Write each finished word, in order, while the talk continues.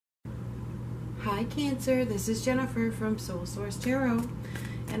Hi Cancer, this is Jennifer from Soul Source Tarot,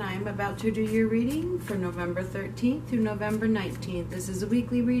 and I am about to do your reading for November 13th through November 19th. This is a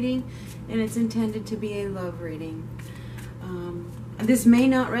weekly reading, and it's intended to be a love reading. This may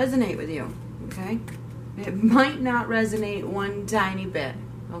not resonate with you, okay? It might not resonate one tiny bit,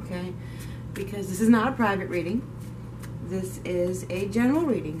 okay? Because this is not a private reading. This is a general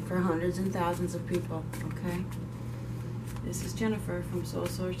reading for hundreds and thousands of people, okay? This is Jennifer from Soul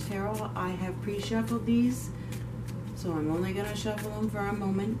Source Tarot. I have pre-shuffled these, so I'm only going to shuffle them for a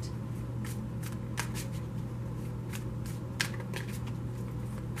moment.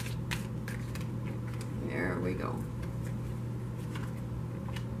 There we go.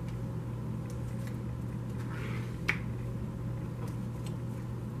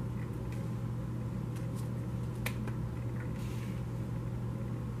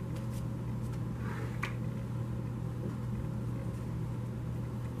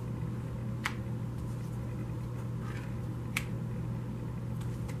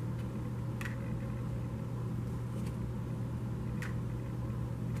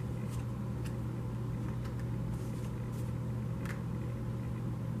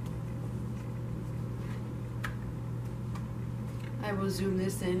 I will zoom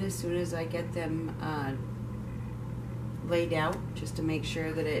this in as soon as I get them laid out, just to make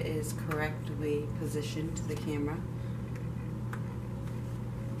sure that it is correctly positioned to the camera.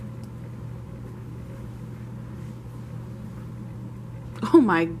 Oh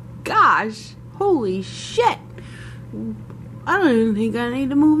my gosh! Holy shit! I don't even think I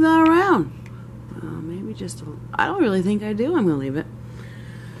need to move that around. Maybe just I don't really think I do. I'm gonna leave it.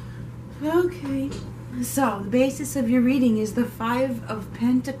 Okay. So, the basis of your reading is the Five of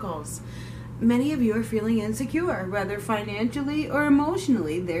Pentacles. Many of you are feeling insecure, whether financially or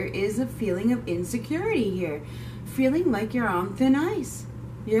emotionally. There is a feeling of insecurity here. Feeling like you're on thin ice.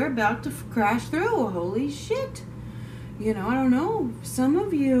 You're about to crash through. Holy shit. You know, I don't know. Some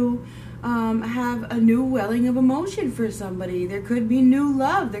of you have a new welling of emotion for somebody. There could be new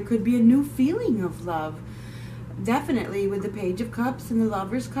love. There could be a new feeling of love. Definitely with the Page of Cups and the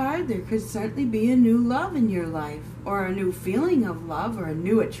Lover's card, there could certainly be a new love in your life, or a new feeling of love, or a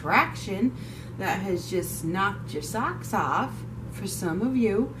new attraction that has just knocked your socks off for some of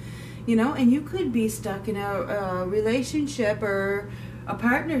you. You know, and you could be stuck in a relationship or a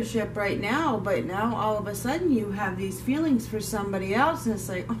partnership right now, but now all of a sudden you have these feelings for somebody else, and it's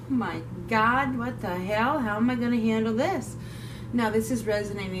like, oh my God, what the hell? How am I going to handle this? Now, this is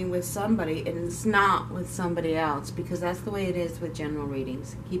resonating with somebody, and it's not with somebody else, because that's the way it is with general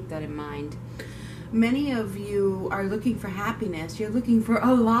readings. Keep that in mind. Many of you are looking for happiness. You're looking for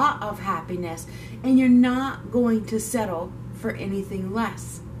a lot of happiness, and you're not going to settle for anything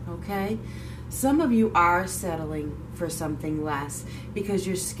less, okay? Some of you are settling for something less because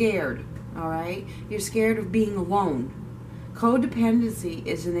you're scared, all right? You're scared of being alone. Codependency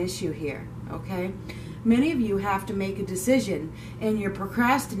is an issue here, okay? Many of you have to make a decision, and you're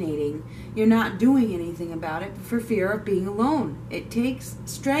procrastinating. You're not doing anything about it for fear of being alone. It takes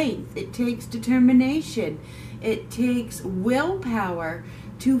strength. It takes determination. It takes willpower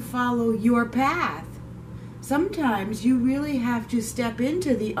to follow your path. Sometimes you really have to step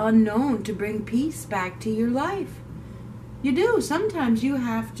into the unknown to bring peace back to your life. You do. Sometimes you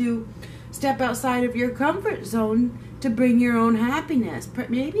have to step outside of your comfort zone to bring your own happiness.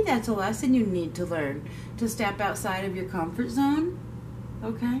 Maybe that's a lesson you need to learn, to step outside of your comfort zone,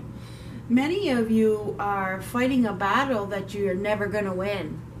 okay? Many of you are fighting a battle that you're never going to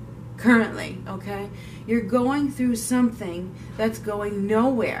win currently, okay? You're going through something that's going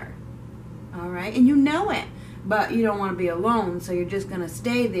nowhere, all right? And you know it, but you don't want to be alone, so you're just going to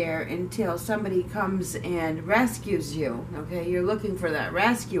stay there until somebody comes and rescues you, okay? You're looking for that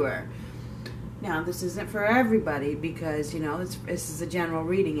rescuer. Now, this isn't for everybody because, you know, this is a general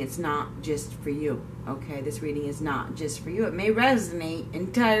reading. It's not just for you, okay? This reading is not just for you. It may resonate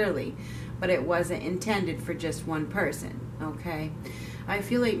entirely, but it wasn't intended for just one person, okay? I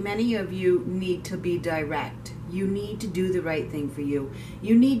feel like many of you need to be direct. You need to do the right thing for you.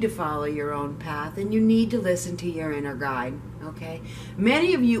 You need to follow your own path, and you need to listen to your inner guide, okay?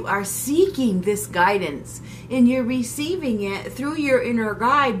 Many of you are seeking this guidance, and you're receiving it through your inner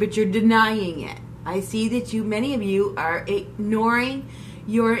guide, but you're denying it. I see that many of you are ignoring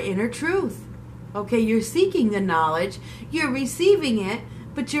your inner truth, okay? You're seeking the knowledge, you're receiving it,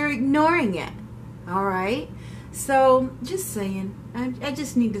 but you're ignoring it, all right? So, just saying, I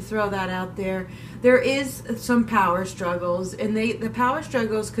just need to throw that out there. There is some power struggles, and the power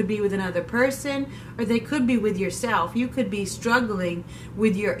struggles could be with another person, or they could be with yourself. You could be struggling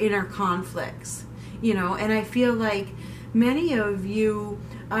with your inner conflicts, you know, and I feel like many of you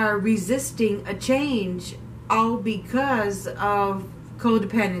are resisting a change all because of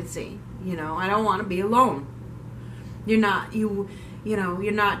codependency. You know, I don't want to be alone. You're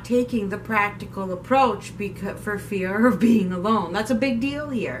not taking the practical approach for fear of being alone. That's a big deal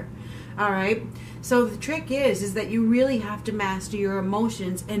here. All right. So the trick is that you really have to master your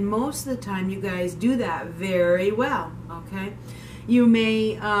emotions, and most of the time you guys do that very well. Okay. You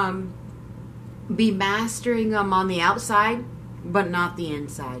may be mastering them on the outside, but not the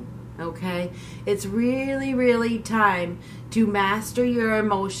inside. Okay. It's really, really time to master your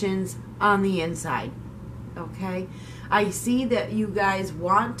emotions on the inside. Okay. I see that you guys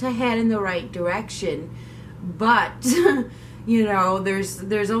want to head in the right direction, but you know,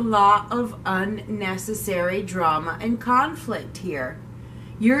 there's a lot of unnecessary drama and conflict here.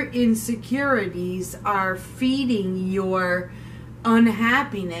 Your insecurities are feeding your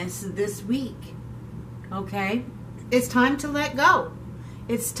unhappiness this week. Okay? It's time to let go.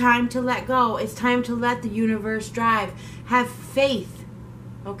 It's time to let go. It's time to let the universe drive. Have faith.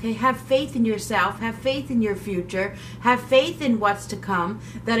 Okay? Have faith in yourself. Have faith in your future. Have faith in what's to come,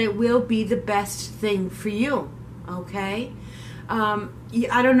 that it will be the best thing for you. Okay? I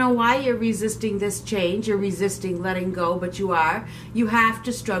don't know why you're resisting this change. You're resisting letting go, but you are. You have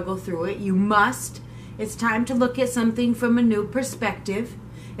to struggle through it. You must. It's time to look at something from a new perspective.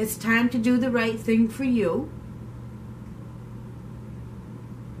 It's time to do the right thing for you.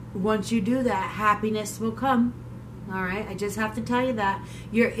 Once you do that, happiness will come. All right? I just have to tell you that.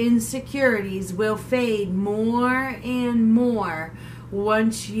 Your insecurities will fade more and more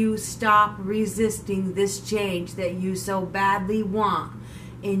once you stop resisting this change that you so badly want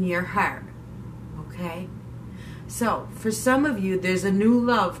in your heart. Okay? So, for some of you, there's a new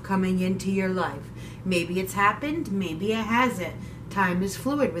love coming into your life. Maybe it's happened, maybe it hasn't. Time is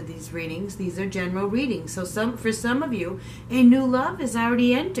fluid with these readings. These are general readings. So for some of you, a new love is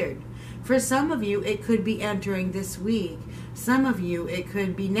already entered. For some of you, it could be entering this week. Some of you, it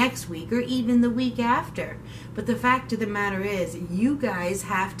could be next week or even the week after. But the fact of the matter is, you guys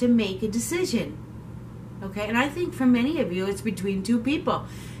have to make a decision. Okay? And I think for many of you, it's between two people.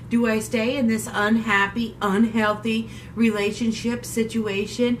 Do I stay in this unhappy, unhealthy relationship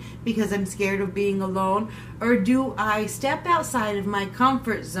situation because I'm scared of being alone? Or do I step outside of my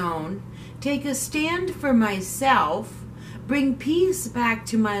comfort zone, take a stand for myself, bring peace back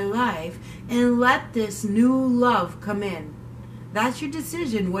to my life, and let this new love come in? That's your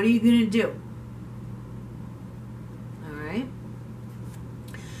decision. What are you going to do? All right?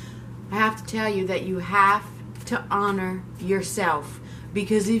 I have to tell you that you have to honor yourself.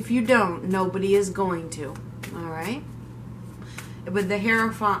 Because if you don't, nobody is going to. All right? With the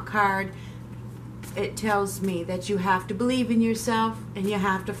Hierophant card, it tells me that you have to believe in yourself and you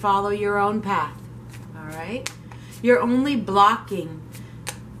have to follow your own path. All right? You're only blocking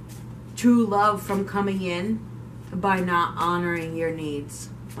true love from coming in by not honoring your needs.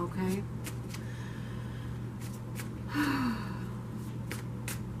 Okay?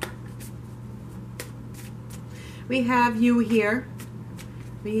 We have you here.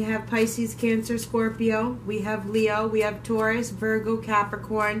 We have Pisces, Cancer, Scorpio. We have Leo. We have Taurus, Virgo,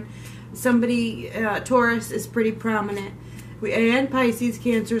 Capricorn. Taurus is pretty prominent. And Pisces,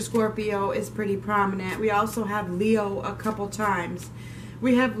 Cancer, Scorpio is pretty prominent. We also have Leo a couple times.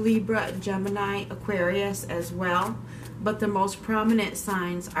 We have Libra, Gemini, Aquarius as well. But the most prominent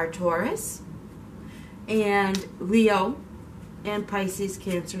signs are Taurus and Leo and Pisces,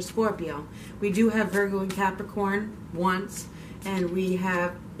 Cancer, Scorpio. We do have Virgo and Capricorn once. And we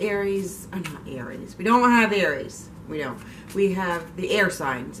have Aries, not Aries. We don't have Aries. We don't. We have the air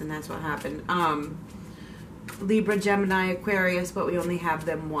signs, and that's what happened. Libra, Gemini, Aquarius, but we only have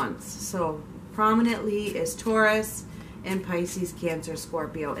them once. So prominently is Taurus and Pisces, Cancer,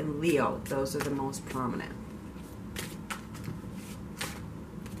 Scorpio, and Leo. Those are the most prominent.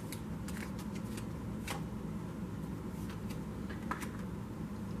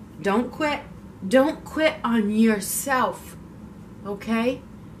 Don't quit. Don't quit on yourself. Okay?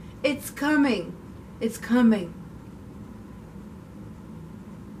 It's coming. It's coming.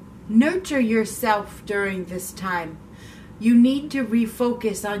 Nurture yourself during this time. You need to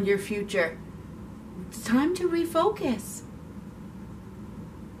refocus on your future. It's time to refocus.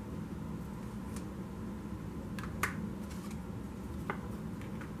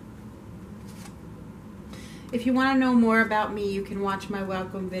 If you want to know more about me, you can watch my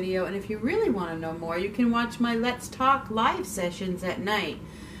welcome video. And if you really want to know more, you can watch my Let's Talk live sessions at night.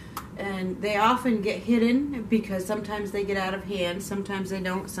 And they often get hidden because sometimes they get out of hand. Sometimes they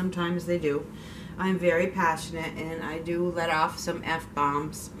don't. Sometimes they do. I'm very passionate and I do let off some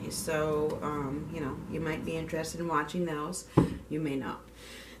F-bombs. So, you know, you might be interested in watching those. You may not.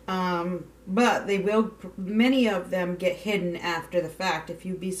 But they will, many of them get hidden after the fact. If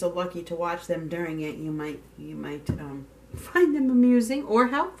you'd be so lucky to watch them during it, you might find them amusing or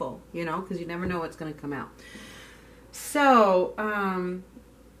helpful, because you never know what's going to come out. So,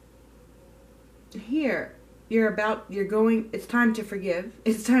 here, it's time to forgive.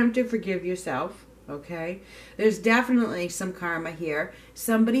 It's time to forgive yourself, okay? There's definitely some karma here.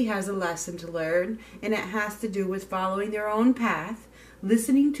 Somebody has a lesson to learn, and it has to do with following their own path,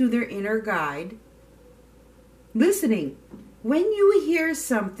 listening to their inner guide. Listening. When you hear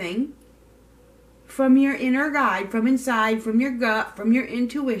something from your inner guide, from inside, from your gut, from your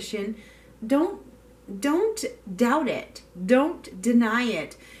intuition, don't doubt it. Don't deny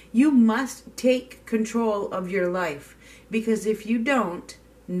it. You must take control of your life, because if you don't,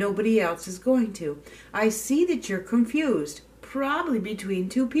 nobody else is going to. I see that you're confused, probably between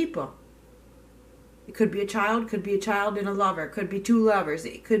two people. It could be a child and a lover, could be two lovers,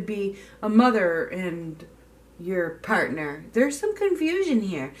 it could be a mother and your partner. There's some confusion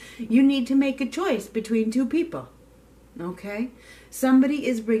here. You need to make a choice between two people. Okay? Somebody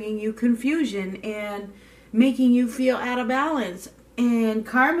is bringing you confusion and making you feel out of balance. And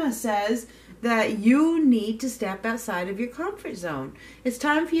karma says that you need to step outside of your comfort zone. It's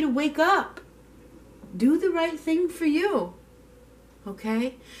time for you to wake up. Do the right thing for you.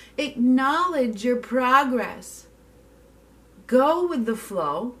 Okay? Acknowledge your progress. Go with the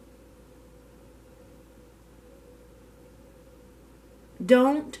flow.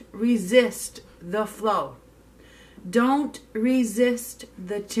 Don't resist the flow. Don't resist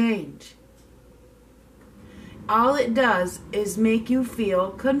the change. All it does is make you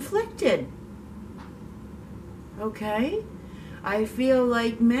feel conflicted. Okay? I feel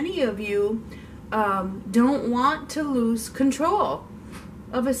like many of you don't want to lose control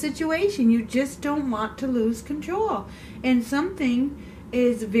of a situation. You just don't want to lose control. And something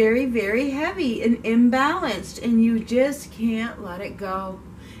is very, very heavy and imbalanced, and you just can't let it go.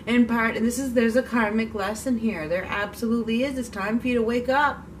 And there's a karmic lesson here. There absolutely is. It's time for you to wake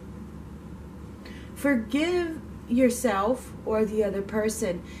up. Forgive yourself or the other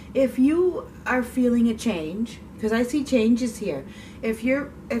person. If you are feeling a change, because I see changes here. If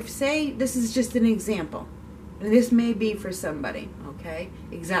say, this is just an example, and this may be for somebody, okay?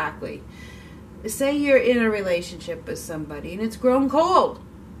 Exactly. Say you're in a relationship with somebody and it's grown cold.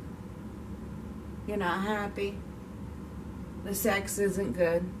 You're not happy. The sex isn't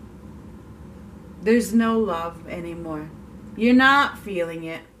good. There's no love anymore. You're not feeling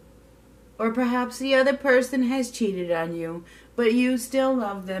it. Or perhaps the other person has cheated on you, but you still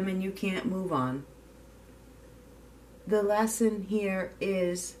love them and you can't move on. The lesson here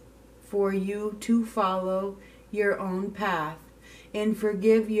is for you to follow your own path and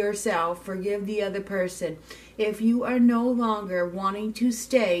forgive yourself, forgive the other person. If you are no longer wanting to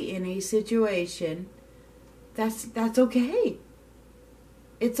stay in a situation, that's okay.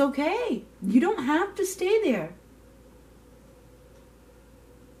 It's okay. You don't have to stay there.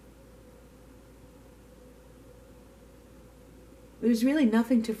 There's really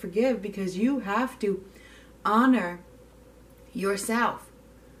nothing to forgive, because you have to honor yourself.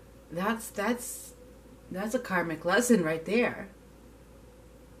 That's a karmic lesson right there.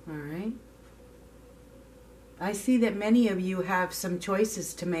 All right. I see that many of you have some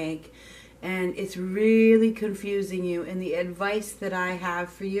choices to make, and it's really confusing you. And the advice that I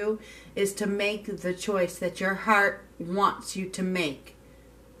have for you is to make the choice that your heart wants you to make.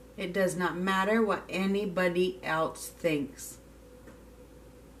 It does not matter what anybody else thinks.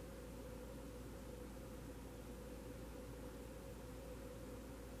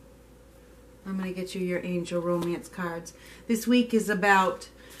 I'm going to get you your angel romance cards. This week is about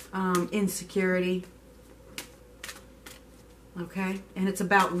insecurity. Okay? And it's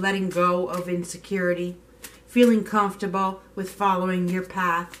about letting go of insecurity. Feeling comfortable with following your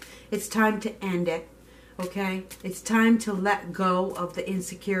path. It's time to end it. Okay? It's time to let go of the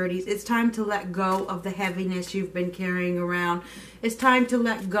insecurities. It's time to let go of the heaviness you've been carrying around. It's time to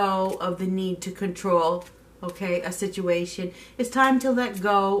let go of the need to control, okay, a situation. It's time to let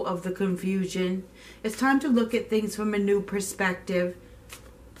go of the confusion. It's time to look at things from a new perspective.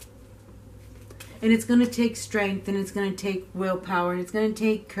 And it's going to take strength, and it's going to take willpower, and it's going to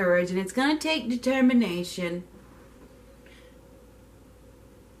take courage, and it's going to take determination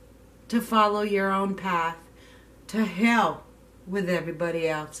to follow your own path. To hell with everybody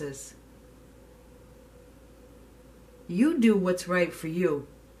else's. You do what's right for you.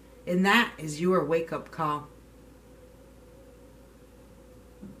 And that is your wake-up call.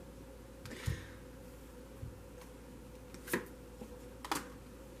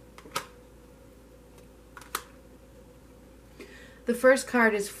 The first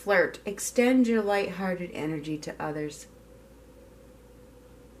card is flirt. Extend your lighthearted energy to others.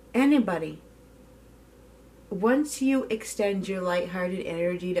 Anybody. Once you extend your lighthearted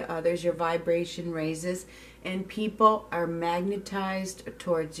energy to others, your vibration raises and people are magnetized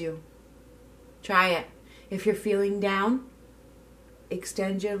towards you. Try it. If you're feeling down,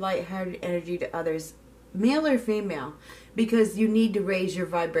 extend your lighthearted energy to others, male or female, because you need to raise your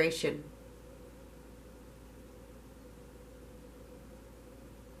vibration.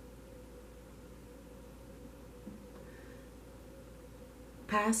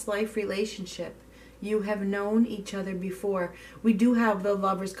 Past life relationship. You have known each other before. We do have the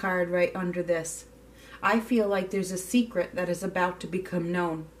Lover's card right under this. I feel like there's a secret that is about to become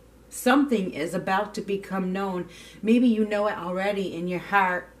known. Something is about to become known. Maybe you know it already in your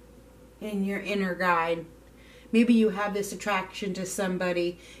heart, in your inner guide. Maybe you have this attraction to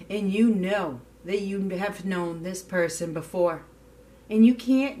somebody and you know that you have known this person before. And you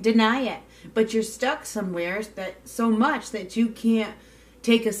can't deny it. But you're stuck somewhere that so much that you can't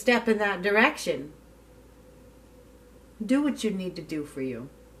take a step in that direction. Do what you need to do for you.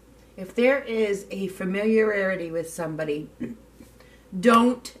 If there is a familiarity with somebody,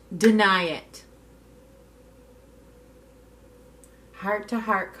 don't deny it.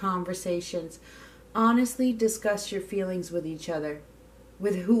 Heart-to-heart conversations. Honestly discuss your feelings with each other,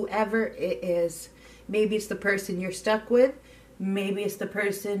 with whoever it is. Maybe it's the person you're stuck with. Maybe it's the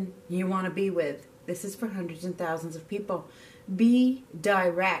person you want to be with. This is for hundreds and thousands of people. Be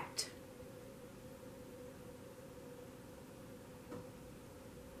direct.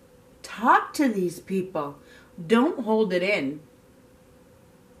 Talk to these people. Don't hold it in.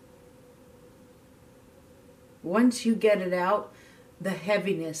 Once you get it out, the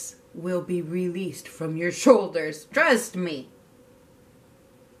heaviness will be released from your shoulders. Trust me.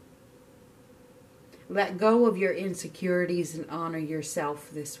 Let go of your insecurities and honor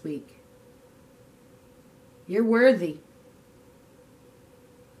yourself this week. You're worthy.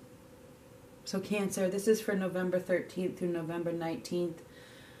 So Cancer, this is for November 13th through November 19th.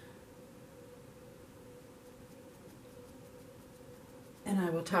 And I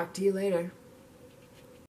will talk to you later.